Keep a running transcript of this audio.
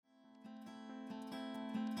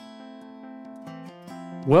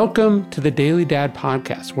Welcome to the Daily Dad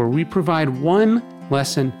Podcast, where we provide one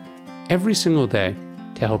lesson every single day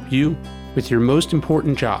to help you with your most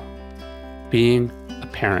important job, being a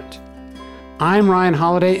parent. I'm Ryan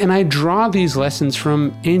Holiday, and I draw these lessons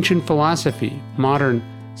from ancient philosophy, modern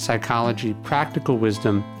psychology, practical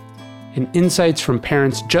wisdom, and insights from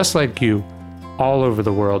parents just like you all over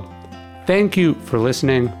the world. Thank you for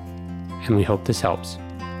listening, and we hope this helps.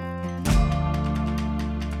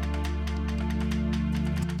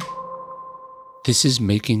 This is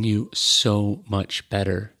making you so much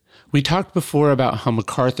better. We talked before about how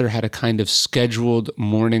MacArthur had a kind of scheduled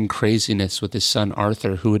morning craziness with his son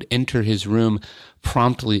Arthur, who would enter his room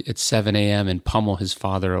promptly at 7 a.m. and pummel his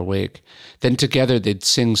father awake. Then together they'd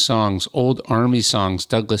sing songs, old army songs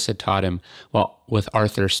Douglas had taught him, while with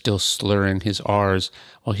Arthur still slurring his R's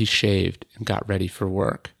while he shaved and got ready for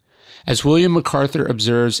work. As William MacArthur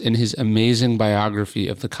observes in his amazing biography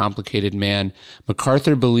of the complicated man,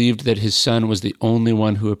 MacArthur believed that his son was the only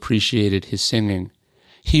one who appreciated his singing.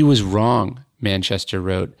 He was wrong, Manchester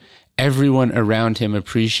wrote. Everyone around him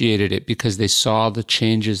appreciated it because they saw the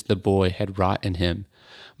changes the boy had wrought in him.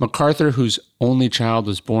 MacArthur, whose only child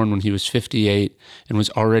was born when he was 58 and was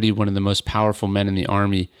already one of the most powerful men in the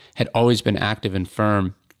army, had always been active and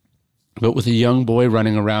firm. But with a young boy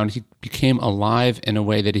running around, he became alive in a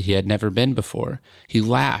way that he had never been before. He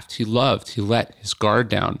laughed, he loved, he let his guard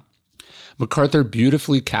down. MacArthur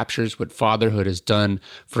beautifully captures what fatherhood has done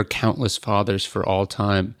for countless fathers for all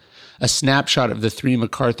time. A snapshot of the three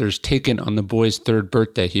MacArthurs taken on the boy's third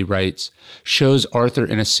birthday, he writes, shows Arthur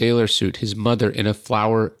in a sailor suit, his mother in a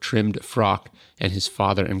flower-trimmed frock, and his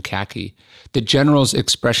father in khaki. The general's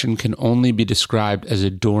expression can only be described as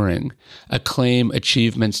adoring. Acclaim,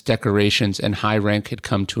 achievements, decorations, and high rank had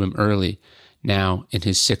come to him early. Now, in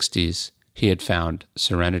his 60s, he had found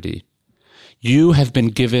serenity. You have been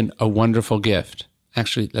given a wonderful gift.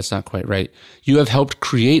 Actually, that's not quite right. You have helped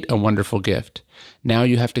create a wonderful gift. Now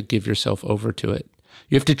you have to give yourself over to it.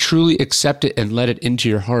 You have to truly accept it and let it into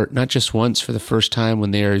your heart, not just once for the first time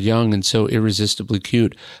when they are young and so irresistibly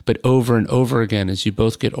cute, but over and over again as you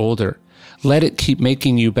both get older. Let it keep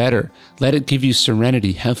making you better. Let it give you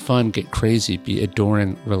serenity. Have fun, get crazy, be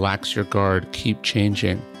adoring, relax your guard, keep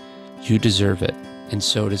changing. You deserve it, and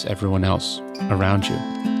so does everyone else around you.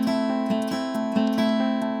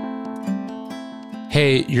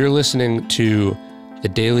 Hey, you're listening to the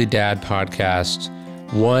Daily Dad Podcast,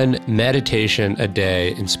 one meditation a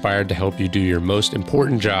day inspired to help you do your most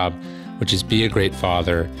important job, which is be a great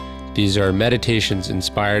father. These are meditations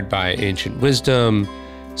inspired by ancient wisdom,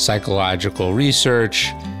 psychological research,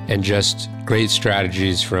 and just great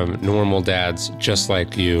strategies from normal dads just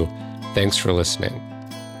like you. Thanks for listening.